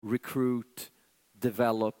recruit,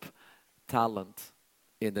 develop talent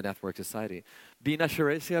in the network society. Bina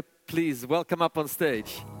Chaurasia, please welcome up on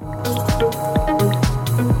stage.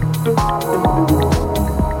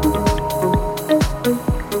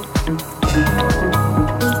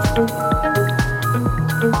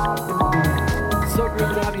 So great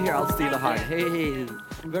to have you here, Al. Hey,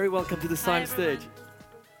 very welcome to the Science Stage.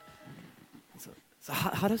 So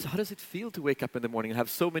how does it feel to wake up in the morning and have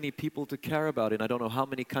so many people to care about in I don't know how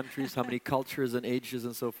many countries, how many cultures and ages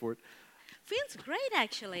and so forth? Feels great,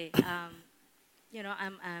 actually.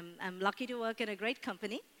 I'm lucky to work at a great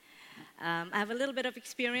company. I have a little bit of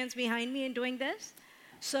experience behind me in doing this.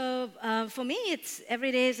 So for me, it's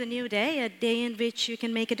every day is a new day, a day in which you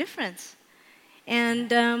can make a difference.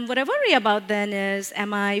 And what I worry about then is,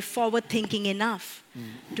 am I forward-thinking enough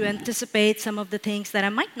to anticipate some of the things that I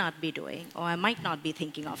might not be doing or I might not be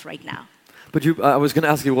thinking of right now? But I was going to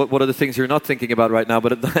ask you what are the things you're not thinking about right now,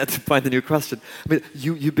 but I had to find a new question. I mean,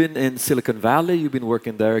 you've been in Silicon Valley, you've been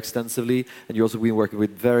working there extensively, and you've also been working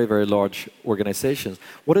with very, very large organizations.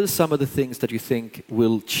 What are some of the things that you think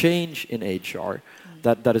will change in HR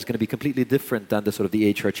that is going to be completely different than the sort of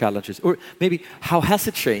the HR challenges? Or maybe how has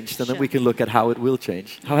it changed? And then we can look at how it will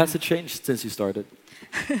change. How has it changed since you started?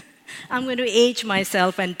 I'm going to age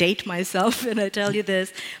myself and date myself when I tell you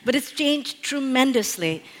this, but it's changed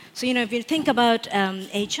tremendously. So, if you think about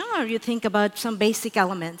HR, you think about some basic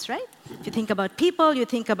elements, right? If you think about people, you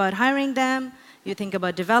think about hiring them, you think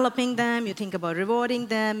about developing them, you think about rewarding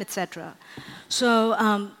them, etc. So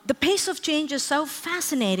the pace of change is so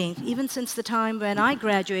fascinating, even since the time when I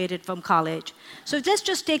graduated from college. So let's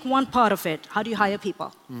just take one part of it. How do you hire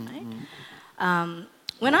people? Right?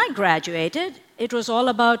 When I graduated, it was all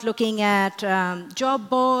about looking at job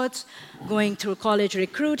boards, going through college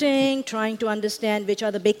recruiting, trying to understand which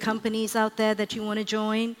are the big companies out there that you want to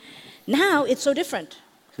join. Now it's so different.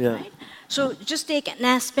 Yeah. Right? So just take an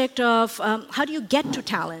aspect of how do you get to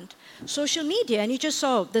talent? Social media, and you just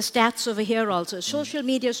saw the stats over here also. Social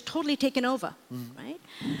media is totally taken over, right?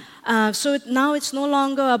 So now it's no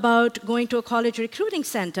longer about going to a college recruiting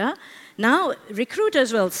center. Now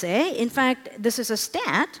recruiters will say, in fact, this is a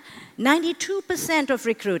stat, 92% of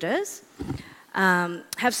recruiters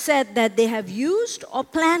have said that they have used or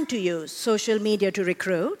plan to use social media to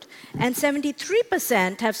recruit, and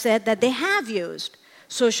 73% have said that they have used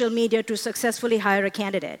social media to successfully hire a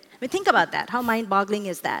candidate. I mean, think about that. How mind-boggling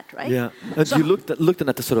is that, right? Yeah. And so, you looked at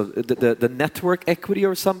the sort of the network equity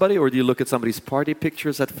of somebody, or do you look at somebody's party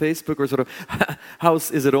pictures at Facebook, or sort of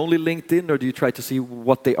is it only LinkedIn, or do you try to see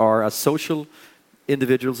what they are as social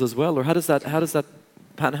individuals as well, or how does that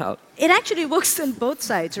pan out? It actually works on both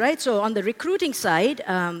sides, right? So on the recruiting side,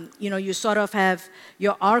 you sort of have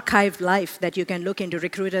your archived life that you can look into.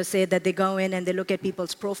 Recruiters say that they go in and they look at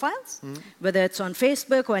people's profiles, whether it's on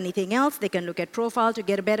Facebook or anything else. They can look at profile to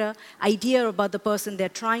get a better idea about the person they're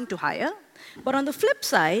trying to hire. But on the flip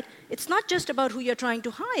side, it's not just about who you're trying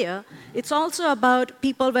to hire. It's also about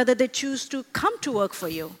people, whether they choose to come to work for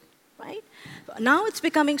you, right? Now it's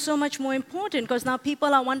becoming so much more important because now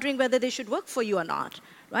people are wondering whether they should work for you or not,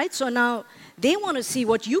 right? So now they want to see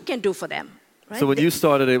what you can do for them, right? So when you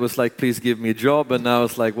started, it was like, please give me a job, and now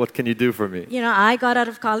it's like, what can you do for me? I got out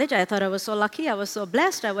of college. I thought I was so lucky. I was so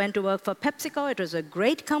blessed. I went to work for PepsiCo. It was a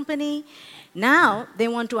great company. Now they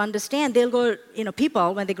want to understand. They'll go,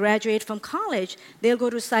 people, when they graduate from college, they'll go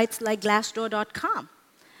to sites like Glassdoor.com.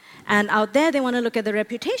 And out there, they want to look at the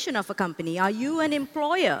reputation of a company. Are you an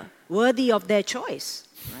employer worthy of their choice?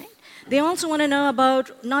 Right? They also want to know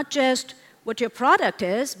about not just what your product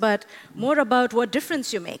is, but more about what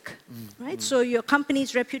difference you make. Right? So your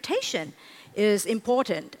company's reputation is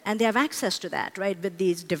important, and they have access to that, right? With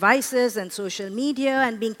these devices and social media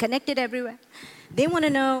and being connected everywhere. They want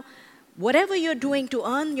to know, whatever you're doing to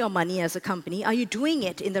earn your money as a company, are you doing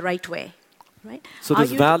it in the right way? Right? So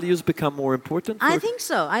does values become more important? I think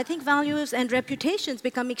so. I think values and reputations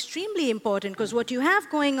become extremely important because what you have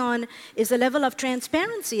going on is a level of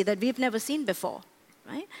transparency that we've never seen before.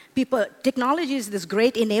 Right? Technology is this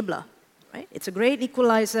great enabler. Right? It's a great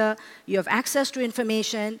equalizer. You have access to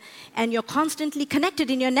information, and you're constantly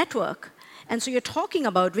connected in your network. And so you're talking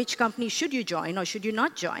about which company should you join or should you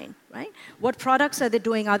not join, right? What products are they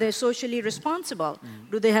doing? Are they socially responsible?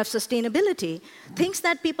 Do they have sustainability? Things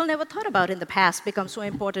that people never thought about in the past become so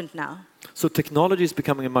important now. So technology is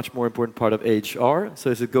becoming a much more important part of HR. So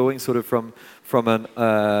is it going sort of from an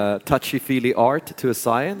touchy-feely art to a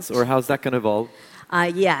science, or how's that going to evolve?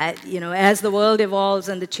 As the world evolves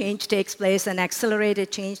and the change takes place, and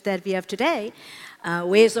accelerated change that we have today,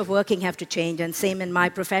 ways of working have to change, and same in my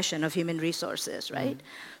profession of human resources, right?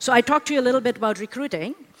 So I talked to you a little bit about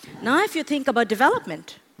recruiting. Now if you think about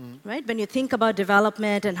development, right? When you think about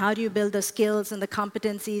development and how do you build the skills and the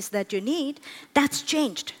competencies that you need, that's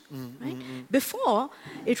changed, right? Before,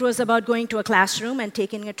 it was about going to a classroom and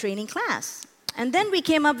taking a training class. And then we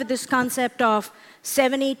came up with this concept of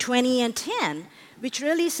 70, 20, and 10, which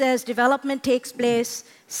really says development takes place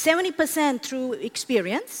 70% through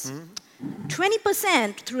experience,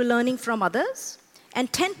 20% through learning from others,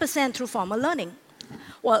 and 10% through formal learning.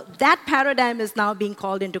 Well, that paradigm is now being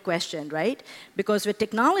called into question, right? Because with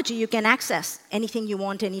technology, you can access anything you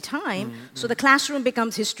want anytime, so the classroom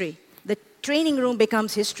becomes history. The training room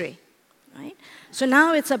becomes history, right? So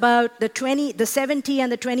now it's about the 70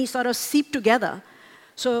 and the 20 sort of seep together.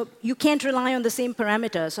 So you can't rely on the same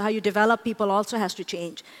parameters. So how you develop people also has to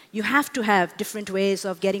change. You have to have different ways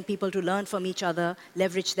of getting people to learn from each other,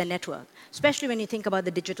 leverage their network, especially when you think about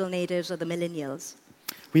the digital natives or the millennials.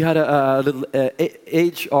 We had a little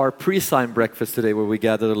HR pre-sign breakfast today where we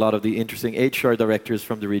gathered a lot of the interesting HR directors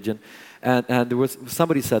from the region. And there was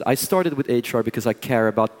somebody said, I started with HR because I care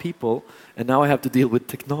about people, and now I have to deal with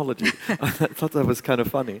technology. I thought that was kind of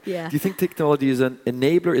funny. Yeah. Do you think technology is an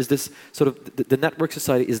enabler? Is this sort of the network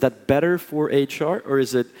society, is that better for HR, or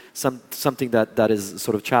is it something that is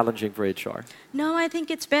sort of challenging for HR? No, I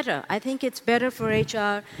think it's better. I think it's better for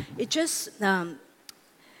HR. It's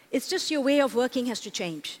just your way of working has to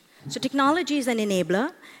change. So technology is an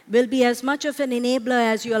enabler, will be as much of an enabler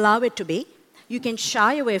as you allow it to be. You can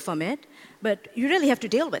shy away from it, but you really have to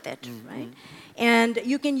deal with it, right? And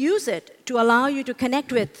you can use it to allow you to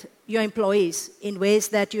connect with your employees in ways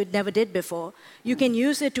that you never did before. You can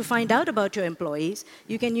use it to find out about your employees.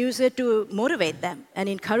 You can use it to motivate them and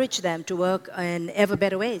encourage them to work in ever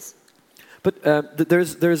better ways. But there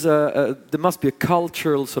must be a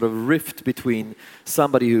cultural sort of rift between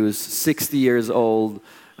somebody who's 60 years old,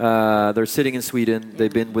 they're sitting in Sweden,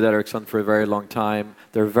 they've been with Ericsson for a very long time,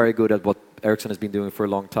 they're very good at what Ericsson has been doing for a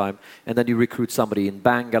long time, and then you recruit somebody in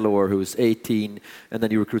Bangalore who's 18, and then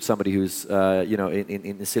you recruit somebody who's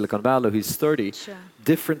in Silicon Valley who's 30. Sure.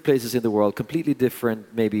 Different places in the world, completely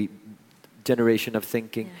different maybe generation of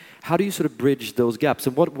thinking. Yeah. How do you sort of bridge those gaps?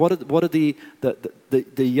 And what are the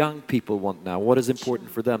young people want now? What is important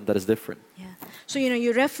for them that is different? Yeah. So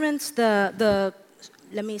you reference the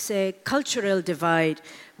let me say cultural divide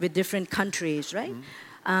with different countries, right?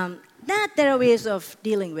 That there are ways of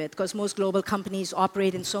dealing with, because most global companies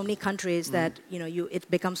operate in so many countries that it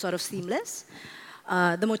becomes sort of seamless.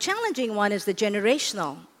 The more challenging one is the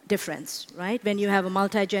generational difference, right? When you have a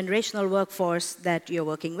multi-generational workforce that you're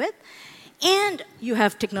working with, and you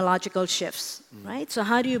have technological shifts, right? So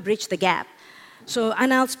how do you bridge the gap? So,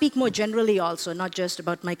 and I'll speak more generally also, not just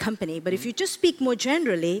about my company, but if you just speak more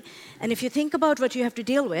generally, and if you think about what you have to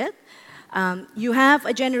deal with, you have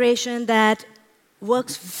a generation that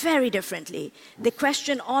works very differently. They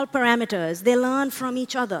question all parameters. They learn from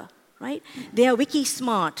each other, right? They are wiki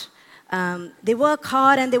smart. They work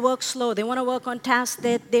hard and they work slow. They want to work on tasks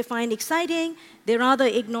that they find exciting. They rather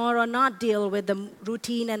ignore or not deal with the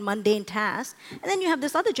routine and mundane tasks. And then you have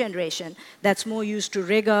this other generation that's more used to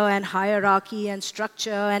rigor and hierarchy and structure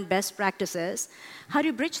and best practices. How do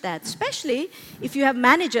you bridge that? Especially if you have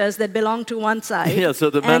managers that belong to one side. Yeah, so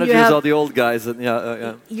the managers are the old guys. And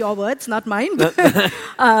Your words, not mine.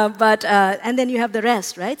 And then you have the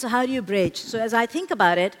rest, right? So how do you bridge? So as I think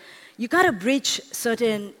about it, you got to bridge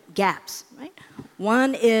certain gaps, right?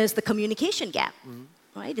 One is the communication gap,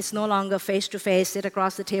 right? It's no longer face-to-face, sit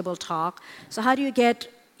across the table, talk. So how do you get,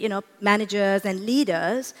 managers and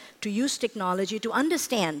leaders to use technology to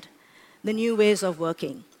understand the new ways of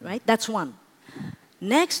working, right? That's one.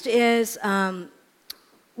 Next is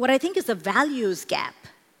what I think is the values gap.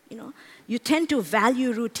 You tend to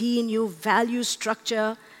value routine, you value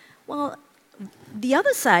structure. Well, the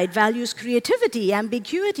other side values creativity,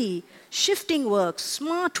 ambiguity, shifting work,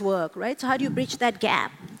 smart work, right? So how do you bridge that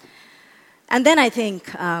gap? And then I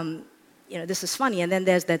think, this is funny, and then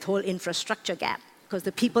there's that whole infrastructure gap. Because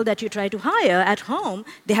the people that you try to hire at home,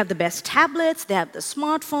 they have the best tablets, they have the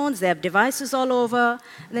smartphones, they have devices all over.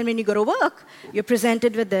 And then when you go to work, you're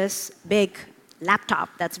presented with this big laptop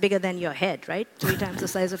that's bigger than your head, right? 3 times the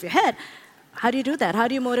size of your head. How do you do that? How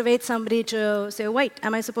do you motivate somebody to say, wait,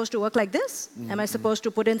 am I supposed to work like this? Am I supposed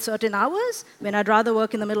to put in certain hours when I'd rather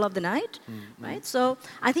work in the middle of the night? Right? So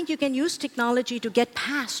I think you can use technology to get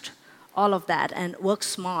past all of that and work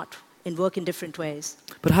smart and work in different ways.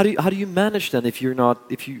 But how do you manage then if you're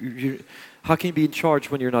not, how can you be in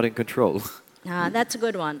charge when you're not in control? That's a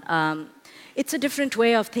good one. It's a different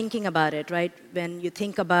way of thinking about it, right? When you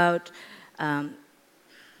think about,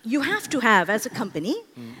 you have to have, as a company,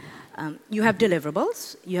 you have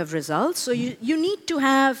deliverables, you have results, so you need to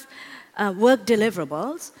have work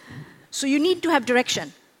deliverables, so you need to have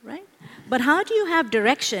direction, right? But how do you have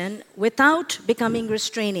direction without becoming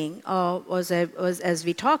restraining? Or as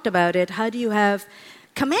we talked about it, how do you have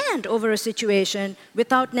command over a situation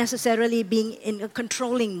without necessarily being in a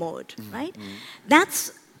controlling mode, right?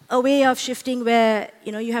 That's a way of shifting where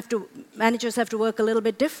managers have to work a little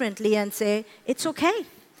bit differently and say, it's okay.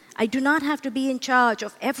 I do not have to be in charge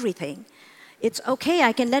of everything. It's okay,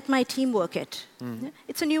 I can let my team work it.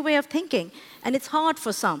 It's a new way of thinking, and it's hard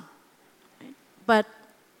for some, right? But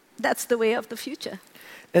that's the way of the future.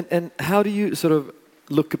 And how do you sort of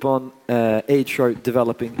look upon HR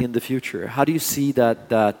developing in the future? How do you see that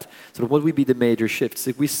sort of what would be the major shifts?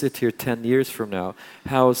 If we sit here 10 years from now,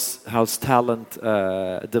 how's talent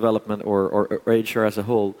development or HR as a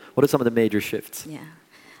whole? What are some of the major shifts?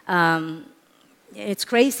 Yeah. It's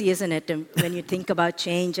crazy, isn't it, when you think about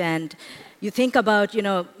change and you think about,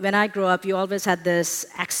 when I grew up, you always had this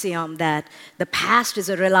axiom that the past is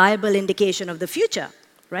a reliable indication of the future,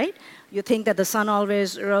 right? You think that the sun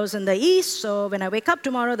always rose in the east, so when I wake up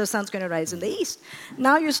tomorrow, the sun's going to rise in the east.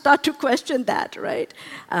 Now you start to question that, right?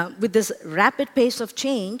 With this rapid pace of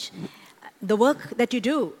change, the work that you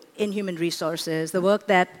do in human resources, the work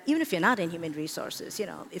that, even if you're not in human resources,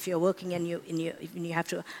 if you're working and you have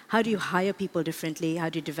to, how do you hire people differently? How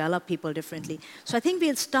do you develop people differently? So I think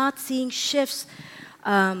we'll start seeing shifts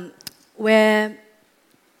where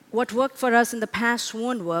what worked for us in the past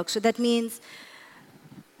won't work. So that means,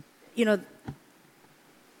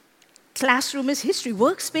 classroom is history,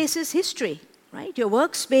 workspace is history, right? Your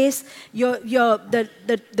workspace,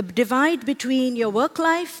 the divide between your work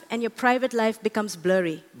life and your private life becomes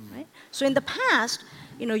blurry, right? So in the past,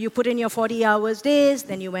 you put in your 40 hours days,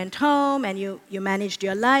 then you went home and you managed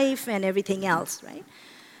your life and everything else, right?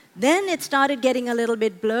 Then it started getting a little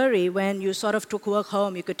bit blurry when you sort of took work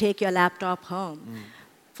home. You could take your laptop home.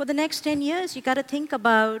 For the next 10 years, you got to think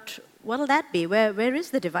about, what'll that be? Where is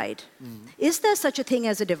the divide? Is there such a thing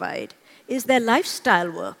as a divide? Is there lifestyle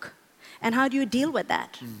work? And how do you deal with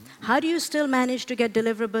that? How do you still manage to get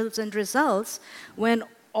deliverables and results when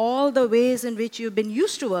all the ways in which you've been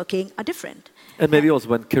used to working are different? And maybe also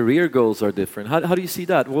when career goals are different. How do you see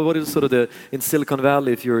that? What is sort of in Silicon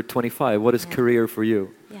Valley, if you're 25, what is career for you?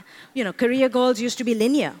 Yeah. Career goals used to be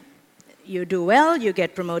linear. You do well, you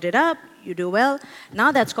get promoted up, you do well.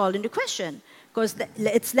 Now that's called into question. Because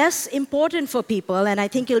it's less important for people, and I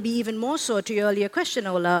think it'll be even more so to your earlier question,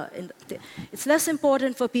 Ola. It's less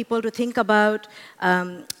important for people to think about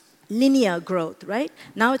linear growth, right?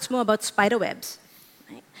 Now it's more about spider webs.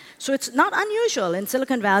 Right? So it's not unusual in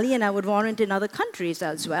Silicon Valley, and I would warrant in other countries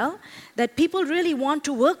as well, that people really want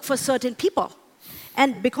to work for certain people.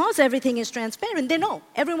 And because everything is transparent, they know.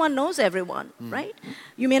 Everyone knows everyone, right?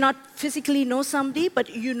 You may not physically know somebody, but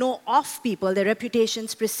you know of people. Their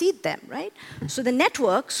reputations precede them, right? So the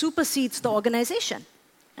network supersedes the organization,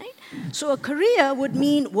 right? So a career would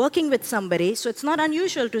mean working with somebody. So it's not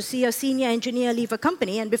unusual to see a senior engineer leave a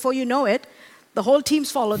company, and before you know it, the whole team's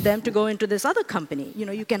followed them to go into this other company.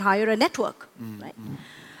 You can hire a network, right?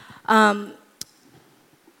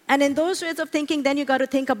 And in those ways of thinking, then you got to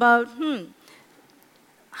think about,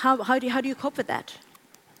 how do you cope with that?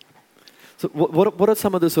 So what are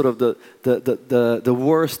some of the sort of the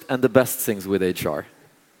worst and the best things with HR?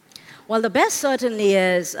 Well, the best certainly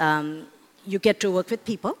is you get to work with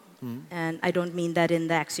people. And I don't mean that in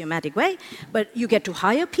the axiomatic way, but you get to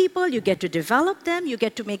hire people, you get to develop them, you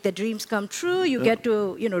get to make their dreams come true, you get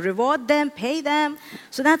to reward them, pay them.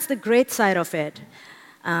 So that's the great side of it.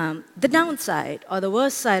 The downside or the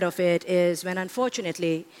worst side of it is when,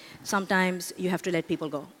 unfortunately, sometimes you have to let people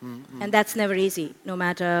go. And that's never easy, no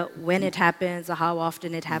matter when it happens or how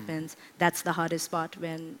often it happens. That's the hardest part,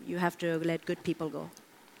 when you have to let good people go.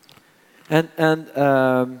 And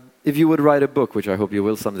if you would write a book, which I hope you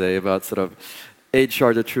will someday, about sort of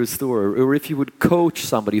HR, the true story, or if you would coach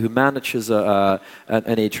somebody who manages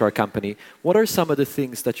an HR company, what are some of the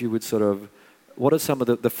things that you would sort of, what are some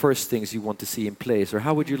of the first things you want to see in place, or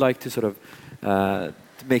how would you like to sort of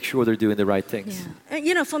to make sure they're doing the right things?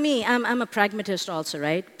 Yeah. For me, I'm a pragmatist also,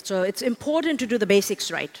 right? So it's important to do the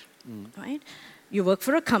basics right, right? You work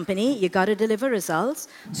for a company, you got to deliver results,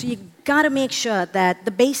 so you got to make sure that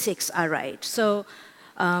the basics are right. So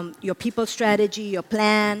your people strategy, your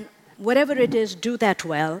plan, whatever it is, do that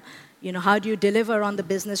well. How do you deliver on the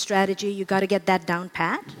business strategy? You got to get that down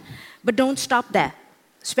pat. But don't stop there.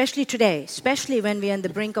 Especially today, especially when we're on the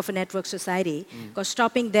brink of a network society, because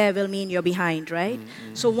stopping there will mean you're behind, right?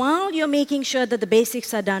 So while you're making sure that the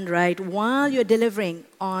basics are done right, while you're delivering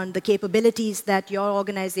on the capabilities that your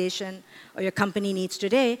organization or your company needs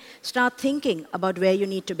today, start thinking about where you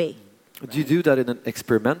need to be. Do you do that in an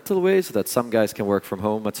experimental way so that some guys can work from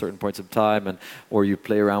home at certain points of time, and or you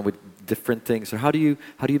play around with different things, or how do you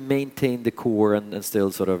maintain the core and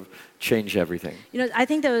still sort of change everything? I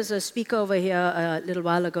think there was a speaker over here a little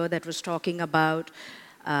while ago that was talking about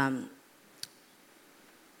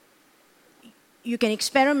you can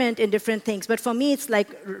experiment in different things, but for me it's like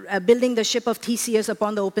building the ship of Theseus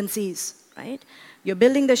upon the open seas, right? You're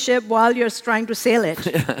building the ship while you're trying to sail it,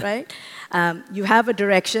 right? You have a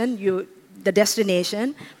direction, the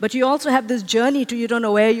destination, but you also have this journey you don't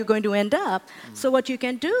know where you're going to end up. So what you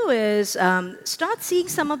can do is start seeing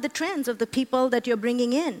some of the trends of the people that you're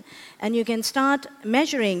bringing in, and you can start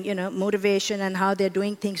measuring, motivation and how they're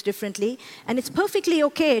doing things differently. And it's perfectly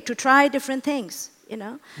okay to try different things.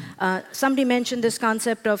 Somebody mentioned this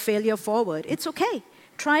concept of failure forward. It's okay.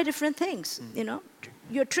 Try different things.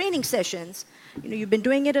 Your training sessions. You've been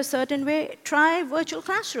doing it a certain way. Try virtual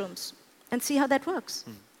classrooms and see how that works.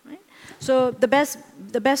 Right? So the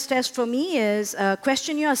best test for me is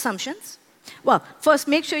question your assumptions. Well, first,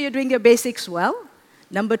 make sure you're doing your basics well.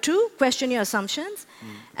 Number 2, question your assumptions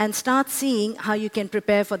and start seeing how you can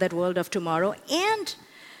prepare for that world of tomorrow and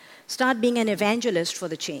start being an evangelist for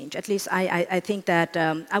the change. At least I think that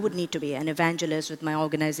I would need to be an evangelist with my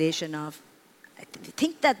organization of, I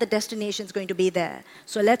think that the destination is going to be there.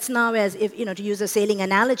 So let's now, as if, to use a sailing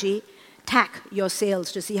analogy, tack your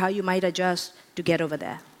sails to see how you might adjust to get over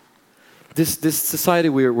there. This society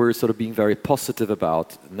we're sort of being very positive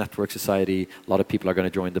about, network society, a lot of people are going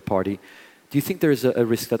to join the party. Do you think there's a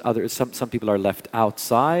risk that some people are left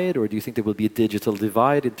outside, or do you think there will be a digital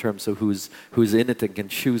divide in terms of who's in it and can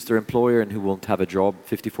choose their employer and who won't have a job,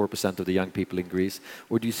 54% of the young people in Greece?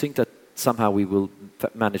 Or do you think that somehow we will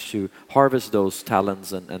manage to harvest those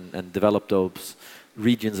talents and develop those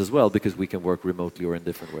regions as well because we can work remotely or in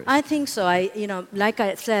different ways? I think so. Like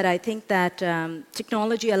I said, I think that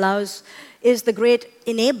technology is the great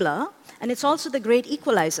enabler, and it's also the great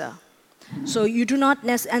equalizer. So you do not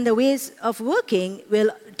and the ways of working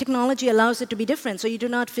technology allows it to be different. So you do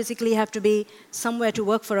not physically have to be somewhere to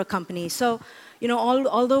work for a company. So,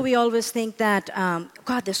 although we always think that,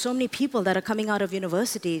 God, there's so many people that are coming out of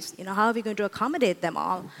universities, how are we going to accommodate them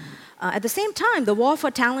all? At the same time, the war for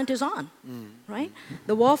talent is on, right?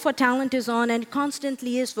 The war for talent is on, and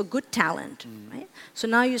constantly is for good talent, right? So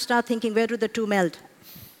now you start thinking, where do the two meld,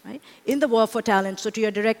 right? In the war for talent, so to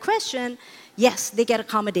your direct question, yes, they get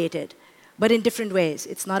accommodated, but in different ways.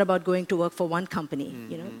 It's not about going to work for one company.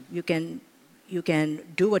 You can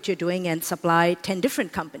do what you're doing and supply 10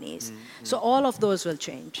 different companies. So all of those will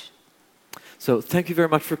change. So thank you very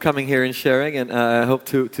much for coming here and sharing, and I hope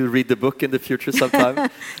to read the book in the future sometime.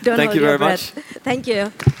 Thank you very much. Thank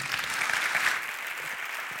you.